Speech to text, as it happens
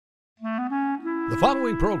The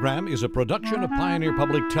following program is a production of Pioneer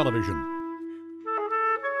Public Television.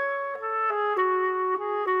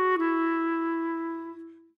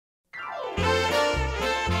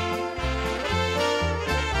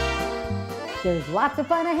 There's lots of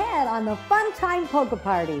fun ahead on the Funtime Polka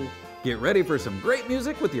Party. Get ready for some great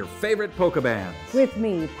music with your favorite polka bands. With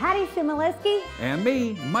me, Patty Chmielewski. And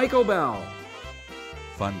me, Michael Bell.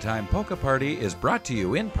 Funtime Polka Party is brought to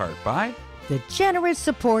you in part by the generous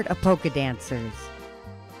support of polka dancers.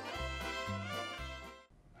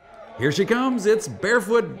 Here she comes, it's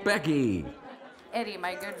Barefoot Becky. Eddie,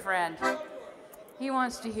 my good friend, he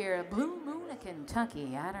wants to hear Blue Moon of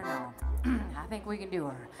Kentucky. I don't know. I think we can do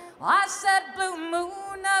her. Well, I said, Blue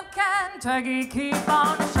Moon of Kentucky, keep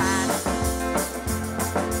on shining.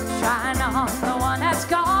 Shine on the one that's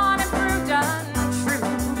gone and proved untrue.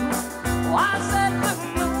 Well, I said,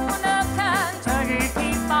 Blue Moon of Kentucky,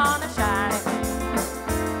 keep on shining.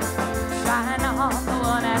 Shine on the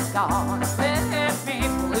one that's gone and left me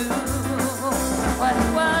blue. Well,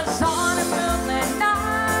 it was on a moonlit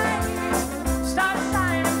night, stars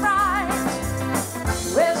shining bright,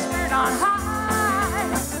 whispered on high,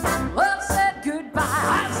 love said goodbye.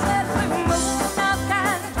 I said, Blue Moon of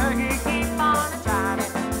Kentucky, keep on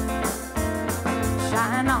shining.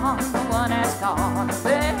 Shine on the one that's gone,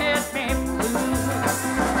 let me blue.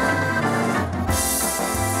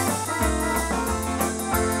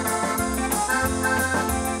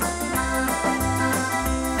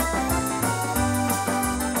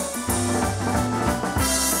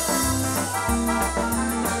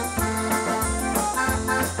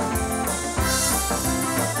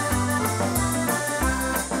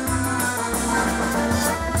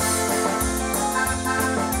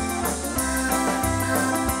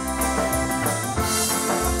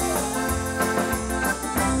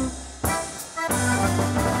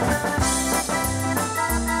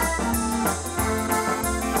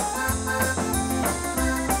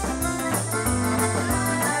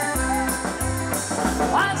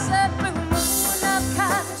 I said, Blue Moon of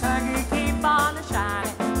Kentucky, keep on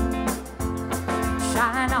shining.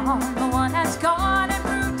 Shine on the one that's gone and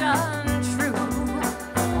proved untrue.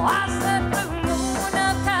 I said, Blue Moon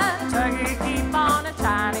of Kentucky, keep on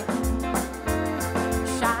shining.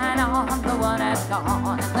 Shine on the one that's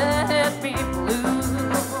gone and let me blue.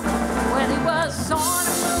 Well, it was on a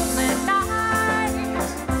moonlit night,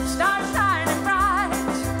 stars shining bright,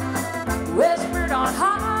 whispered on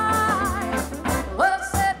high. Love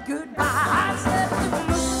said goodbye. I said, Blue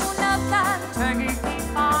Moon of Kentucky,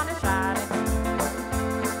 keep on shining.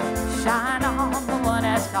 Shine on the one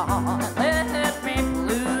that's gone and let me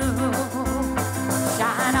blue.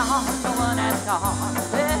 Shine on the one that's gone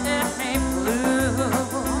and let me blue.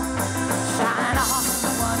 Shine on the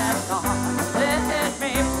one that's gone and let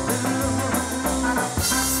me blue.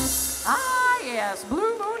 Ah, yes,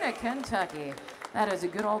 Blue Moon of Kentucky. That is a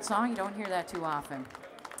good old song. You don't hear that too often.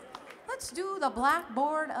 Let's do the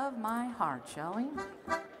blackboard of my heart, shall we?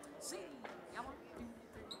 See.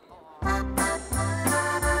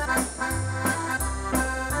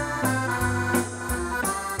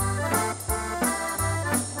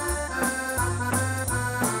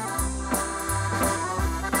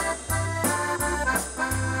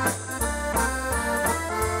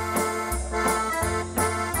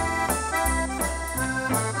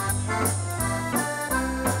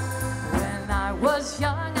 When I was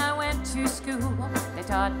young, I went to school. They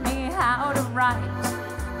taught me how to write,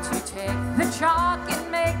 to take the chalk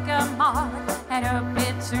and make a mark, and hope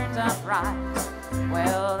it turns out right.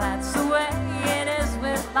 Well, that's the way it is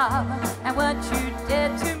with love, and what you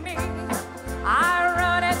did to me, I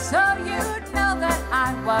wrote it so you'd know that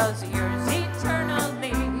I was yours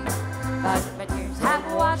eternally. But my tears have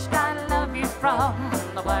washed I love you from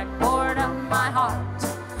the blackboard of my heart.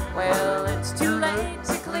 Well, it's too late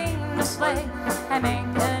to clean the slate and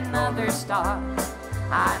make another start.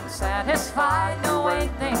 I'm satisfied the way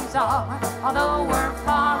things are, although we're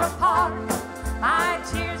far apart. My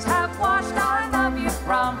tears have washed I love you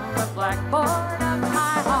from the blackboard of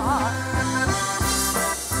my heart.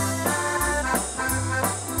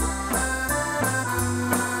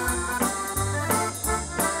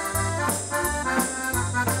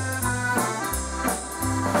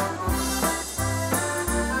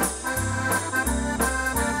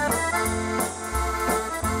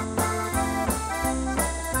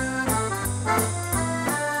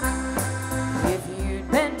 If you'd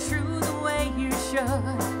been true the way you should,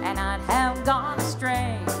 and I'd have gone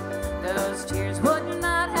astray, those tears would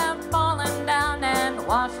not have fallen down and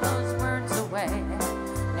washed those words away.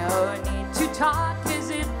 No need to talk, is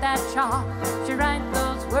it that chalk should write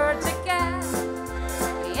those words again?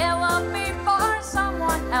 It won't be for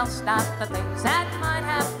someone else, not the things that might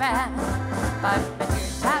have been. But the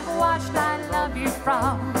tears have washed I love you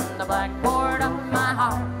from the blackboard of my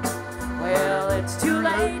heart. Well, it's too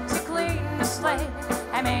late to clean the slate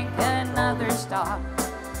and make another start.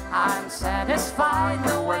 I'm satisfied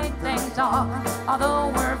the way things are, although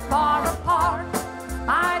we're far apart.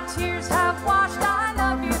 My tears have washed I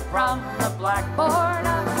love you from the blackboard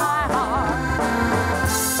of my heart.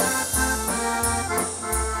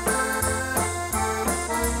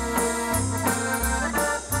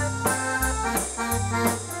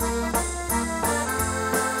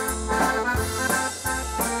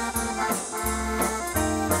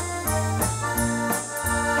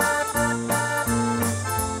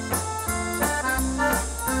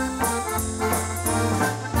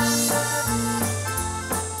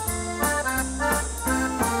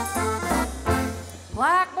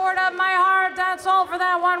 Blackboard of my heart, that's all for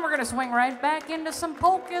that one. We're gonna swing right back into some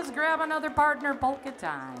polkas. Grab another partner, polka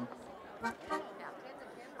time.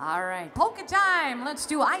 All right, polka time. Let's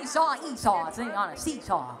do I Saw Esau, sing on a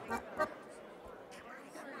seesaw.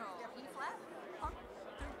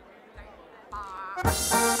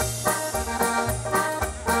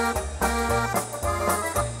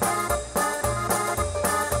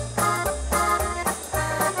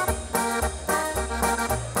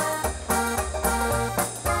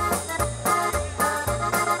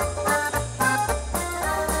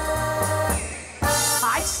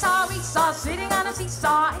 Sitting on a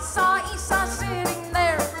seesaw, I saw Esau sitting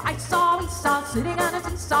there. I saw Esau sitting on a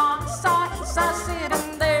seesaw, I saw Esau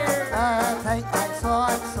sitting there. I saw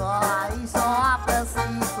Esau up the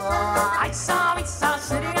seesaw. I saw Esau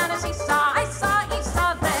sitting on a seesaw, I saw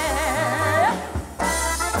Esau there.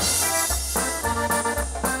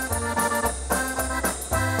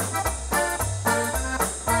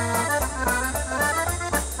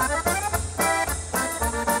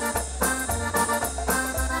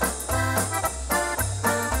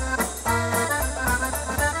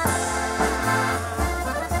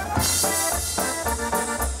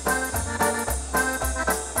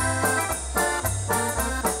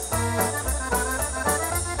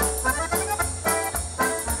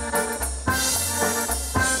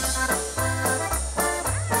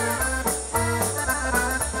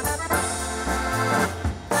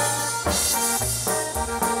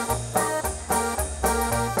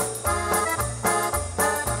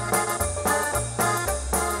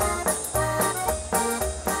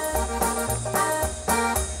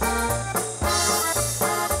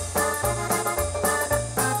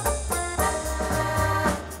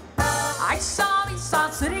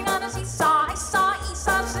 Sitting on a seesaw, I saw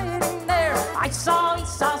Esau sitting there. I saw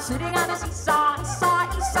Esau sitting on a seesaw, I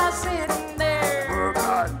saw Esau sitting there.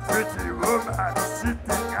 Woman, pretty woman,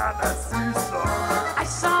 sitting on a seesaw. I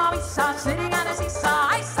saw Esau sitting on a seesaw,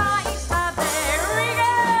 I saw Esau there. We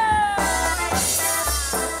go!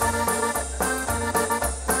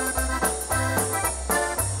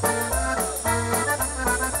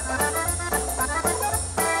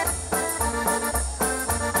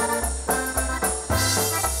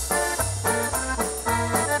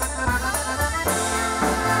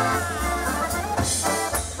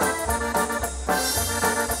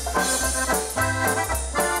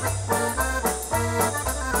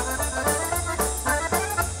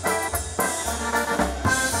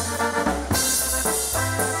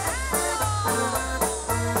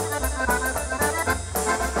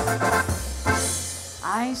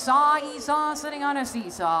 I saw Esau sitting on a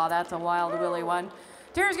seesaw. That's a Wild Willie one.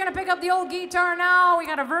 Terry's gonna pick up the old guitar now. We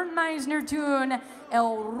got a Vern Meisner tune,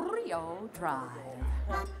 El Rio Drive.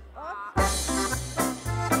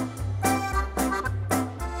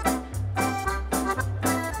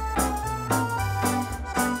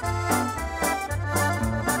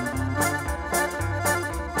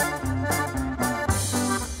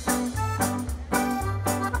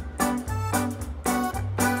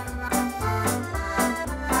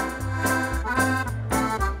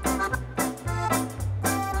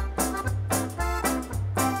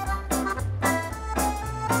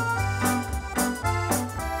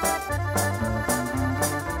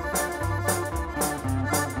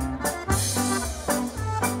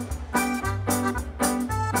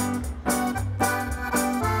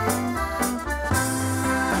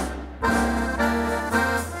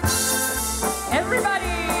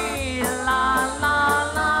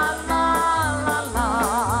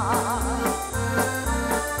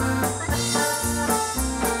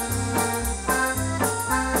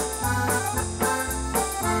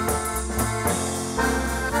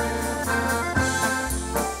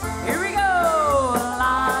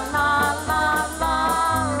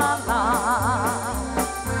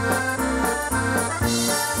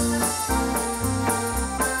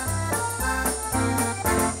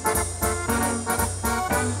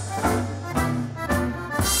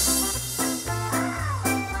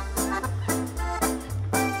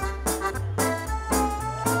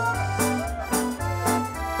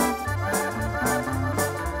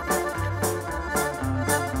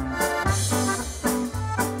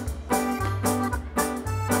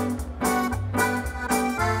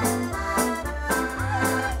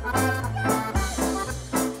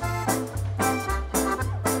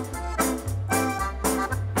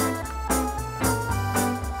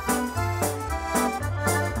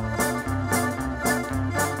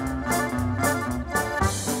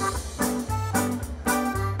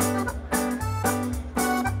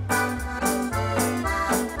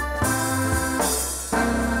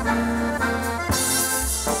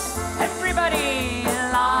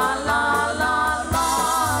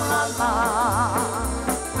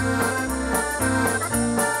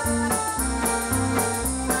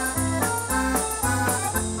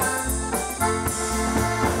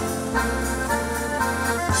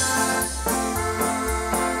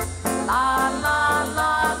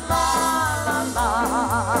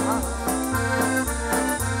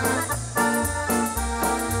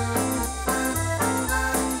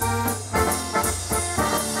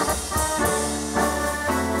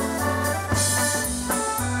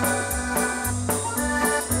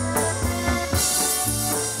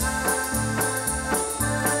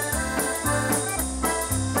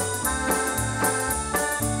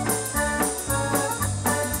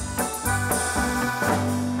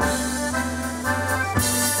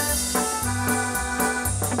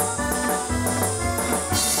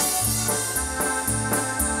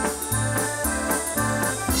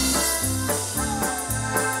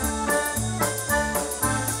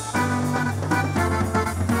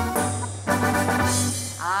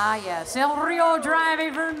 It's El Rio Drive, a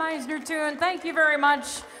Vern Meisner tune. Thank you very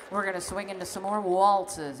much. We're going to swing into some more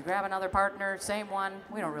waltzes. Grab another partner, same one.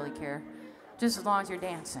 We don't really care, just as long as you're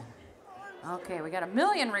dancing. Okay, we got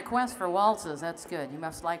 1,000,000 requests for waltzes. That's good. You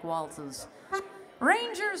must like waltzes.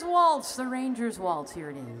 Rangers Waltz, the Rangers Waltz. Here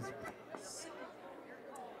it is.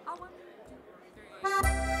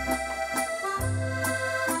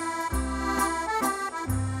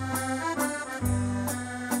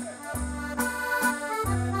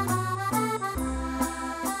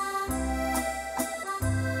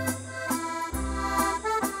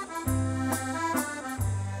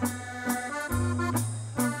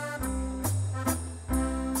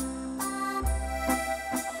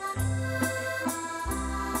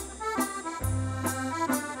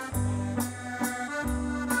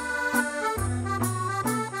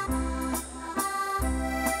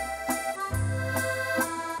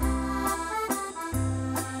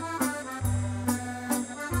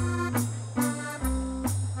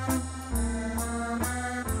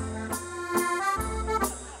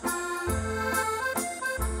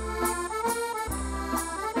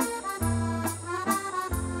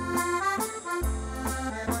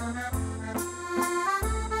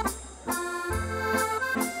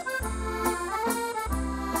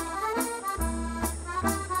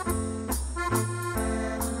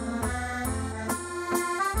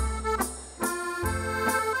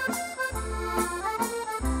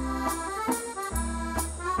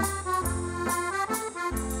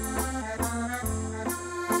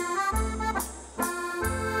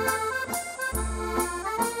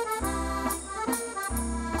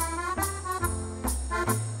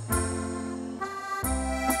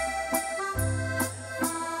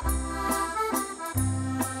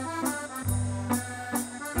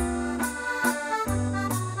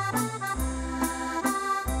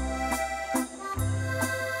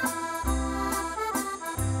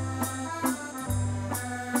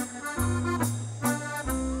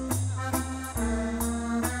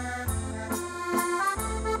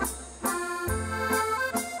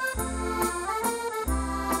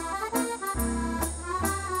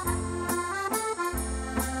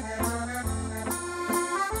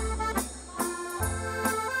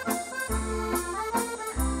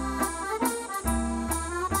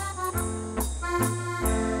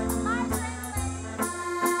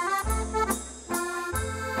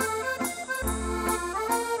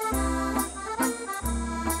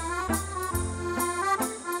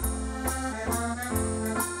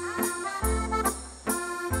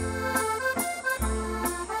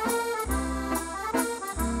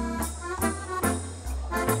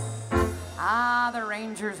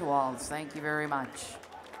 Rangers Waltz. Thank you very much.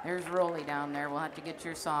 There's Rolly down there. We'll have to get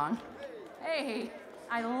your song. Hey,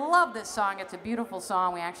 I love this song. It's a beautiful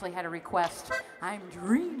song. We actually had a request. I'm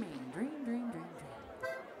dreaming. Dream, dream, dream, dream.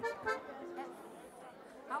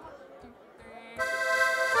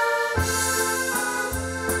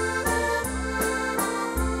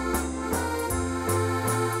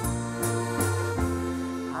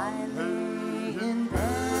 I lay in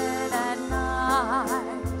bed at night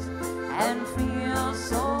and feel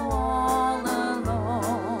so all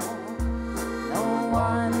alone. No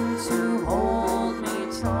one to hold me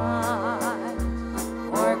tight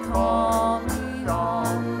or call me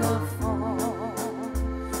on the phone.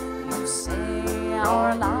 You say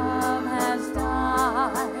our love has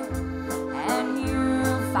died and you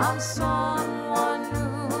found someone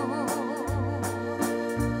new.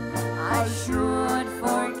 I should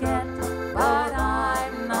forget, but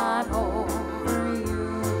I'm not over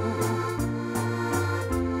you.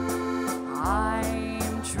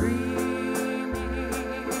 I'm dreaming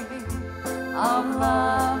of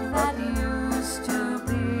love that used to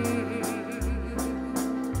be.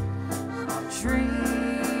 I'm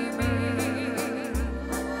dreaming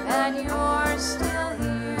that you're still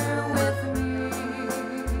here with me.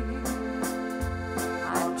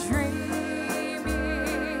 I'm dreaming,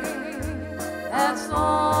 that's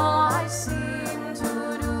all I seem to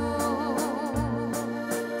do.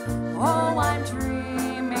 Oh, I'm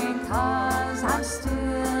dreaming 'cause I'm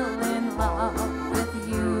still in love with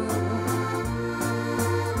you.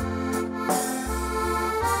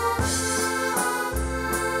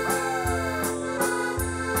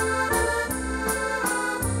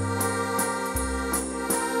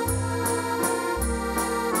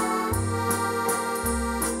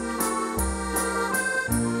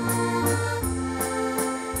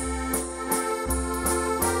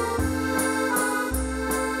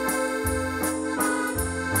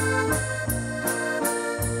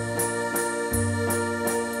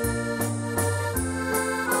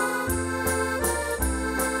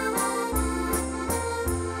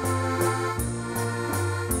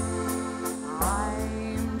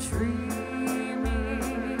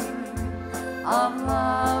 of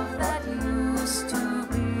love that used to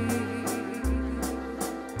be.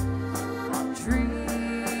 I'm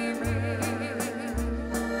dreaming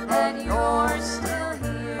that you're still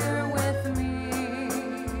here with me.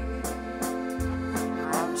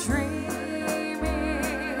 I'm dreaming,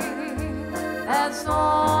 that's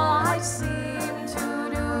all I seem to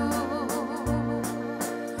do.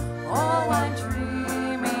 Oh, I'm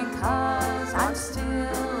dreaming 'cause I'm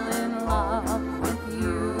still in love with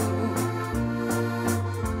you.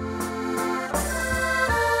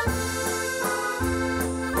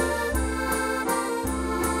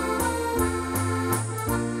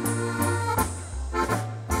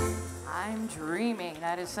 I'm dreaming.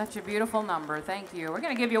 That is such a beautiful number. Thank you. We're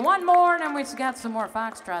going to give you one more, and then we've got some more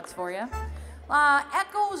foxtrots for you.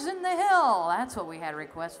 Echoes in the Hill. That's what we had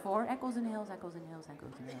requests for. Echoes in the Hills, Echoes in the Hills,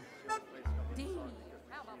 Echoes in the Hills. D.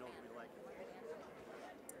 How about banjo?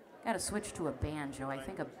 Got to switch to a banjo. I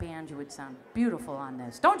think a banjo would sound beautiful on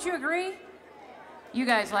this. Don't you agree? You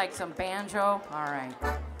guys like some banjo? All right.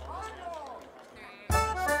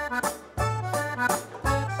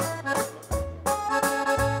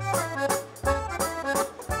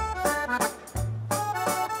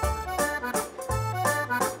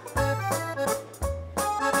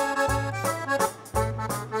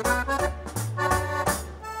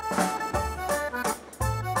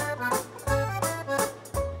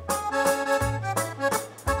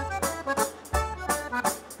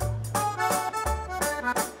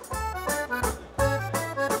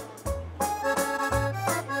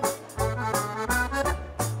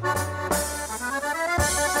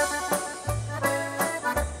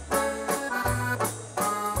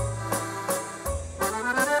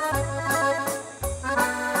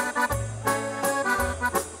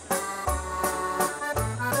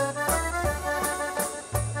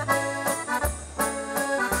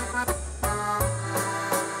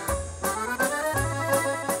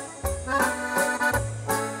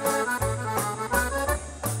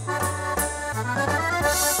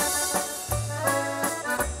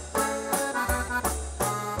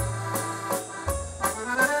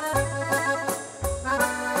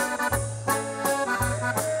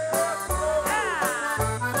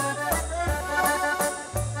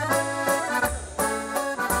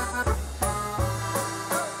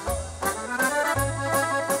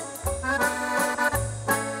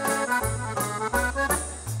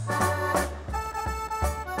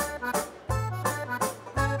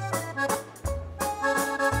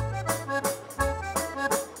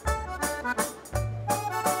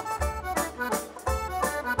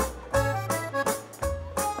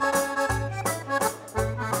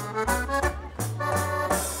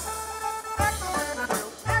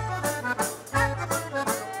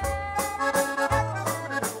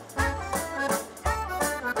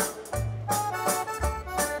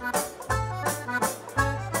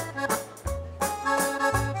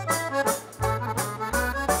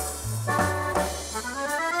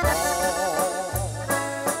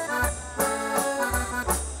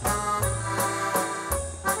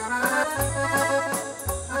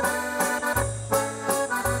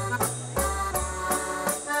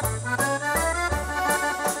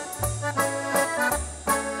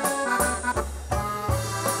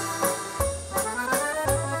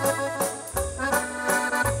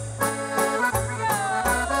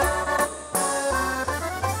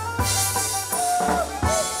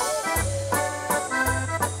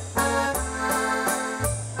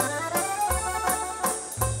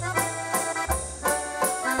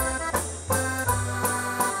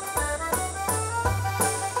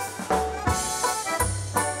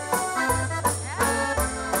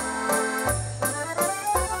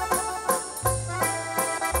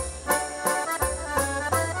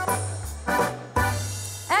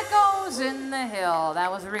 That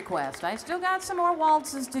was a request. I still got some more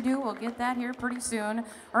waltzes to do. We'll get that here pretty soon.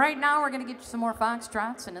 Right now, we're going to get you some more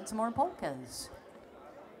foxtrots and then some more polkas.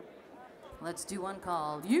 Let's do one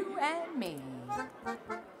called You and Me.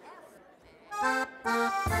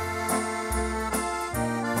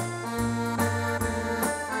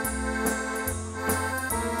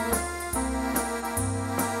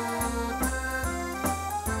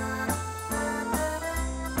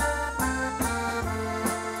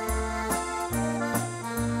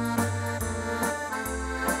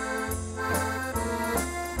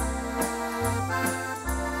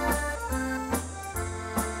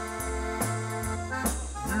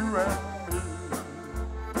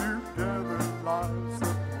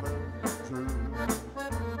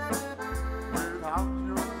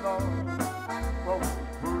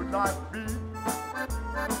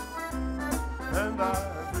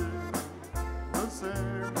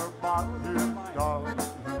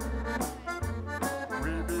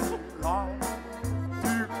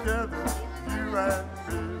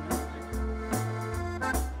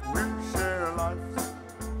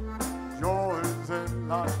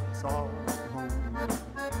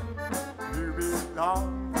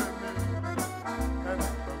 belong to me and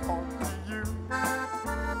belong to you.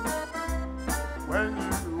 When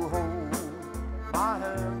you hold my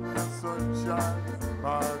hand, the sun shines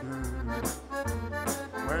brighter.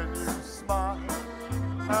 When you smile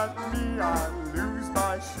at me, I lose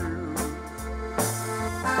my shoe.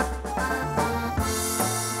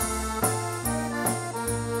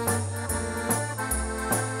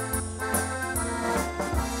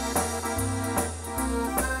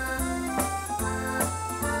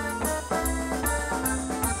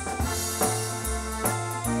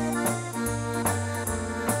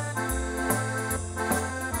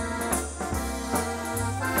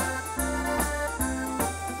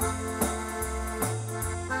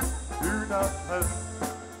 Do not let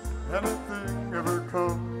anything ever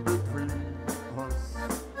come between us.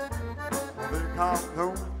 I think I've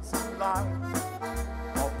known some life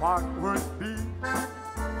apart would be.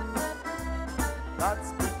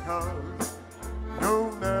 That's because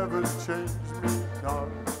you'll never change me,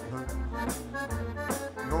 darling.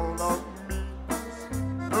 Your love means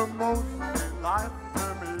the most in life to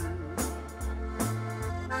me.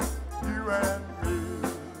 You and me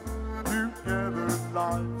together,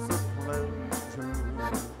 life's a pleasure.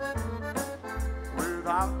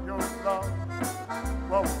 Without your love,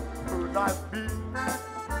 what could I be?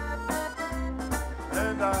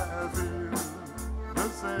 And I feel the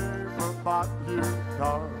same about you,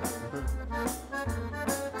 darling.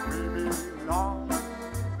 We belong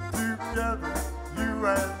together, you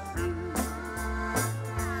and me.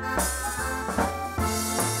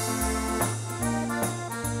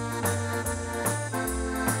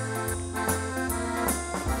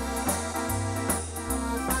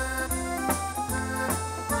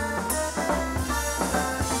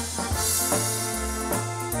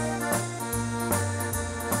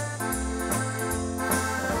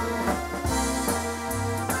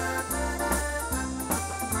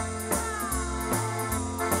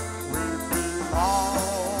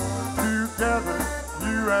 Together,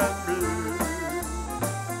 you and me.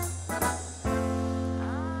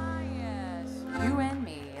 Ah, yes, you and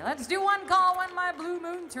me. Let's do one call when my blue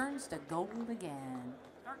moon turns to gold again.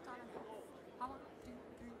 Starts on a hill. 1, 2,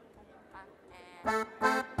 3, 4, 5,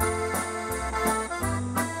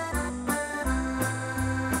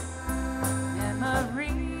 and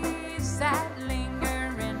memories that linger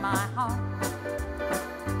in my heart.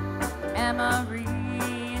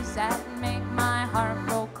 Memories that make my heart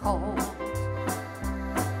grow cold.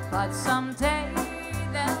 But someday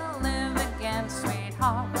they'll live again,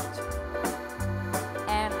 sweetheart.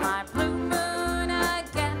 And my blue moon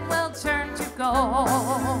again will turn to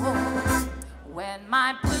gold. When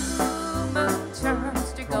my blue moon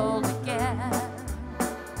turns to gold again.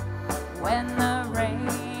 When the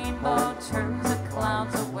rainbow turns the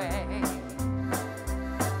clouds away.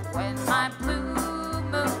 When my blue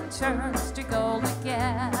moon turns to gold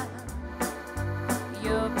again.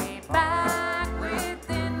 You'll be back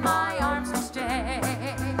within my arms to stay.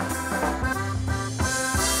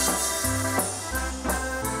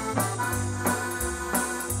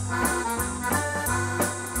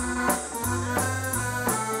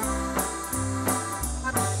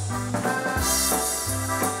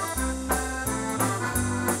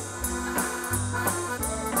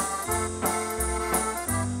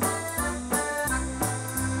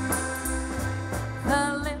 The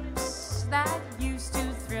lips that used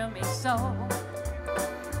to thrill me so.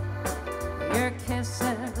 Your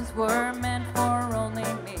kisses were meant for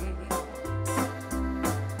only me.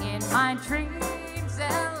 In my dreams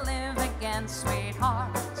they'll live again,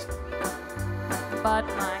 sweetheart. But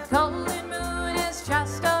my golden moon is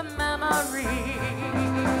just a memory.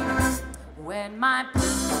 When my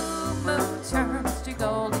blue moon turns to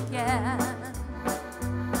gold again.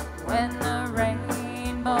 When the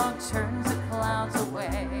rainbow turns the clouds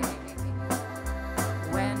away.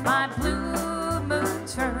 When my blue moon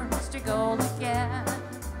turns to gold again.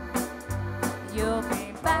 You'll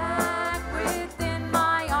be back within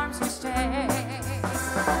my arms to stay.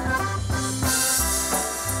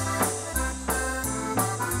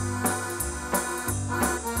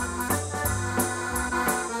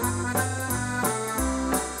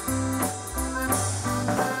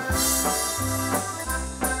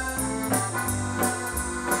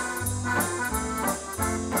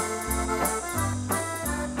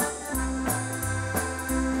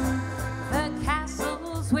 The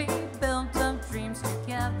castles we built of dreams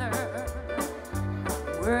together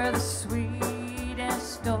were the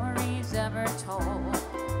sweetest stories ever told.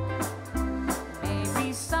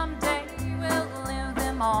 Maybe someday we'll live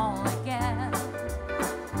them all again.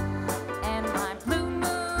 And my blue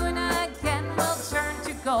moon again will turn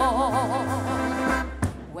to gold.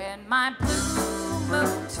 When my blue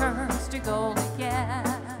moon turns to gold again.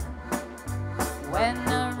 When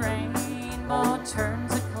the rainbow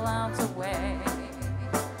turns the clouds away.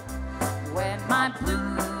 When my blue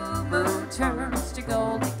moon turns to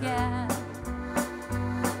gold again.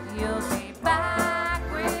 You'll be back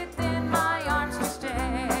within my arms to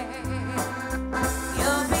stay.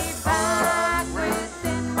 You'll be back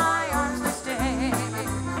within my arms to stay.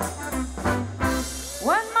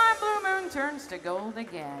 When my blue moon turns to gold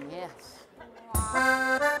again, yes.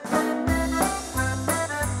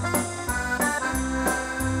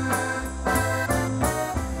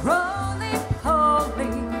 Roly-poly,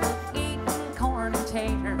 eating corn and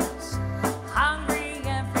taters, hungry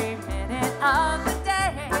every minute of the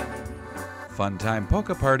day. Funtime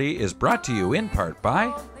Polka Party is brought to you in part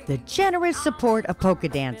by The generous support of polka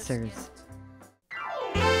dancers.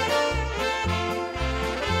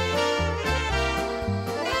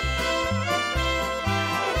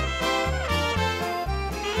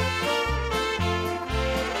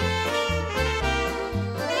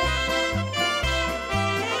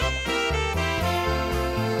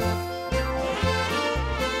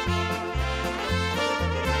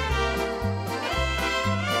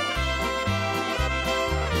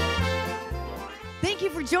 Thank you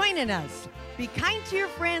for joining us. Be kind to your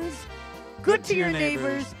friends, good to your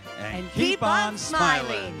neighbors, and keep on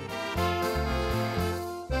smiling.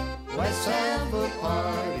 Let's have a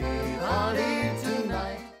party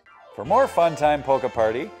tonight. For more Funtime Polka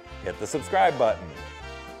Party, hit the subscribe button.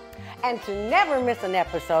 And to never miss an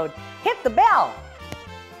episode, hit the bell.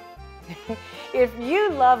 If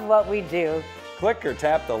you love what we do, Click or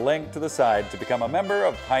tap the link to the side to become a member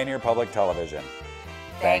of Pioneer Public Television.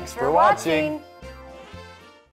 thanks for watching.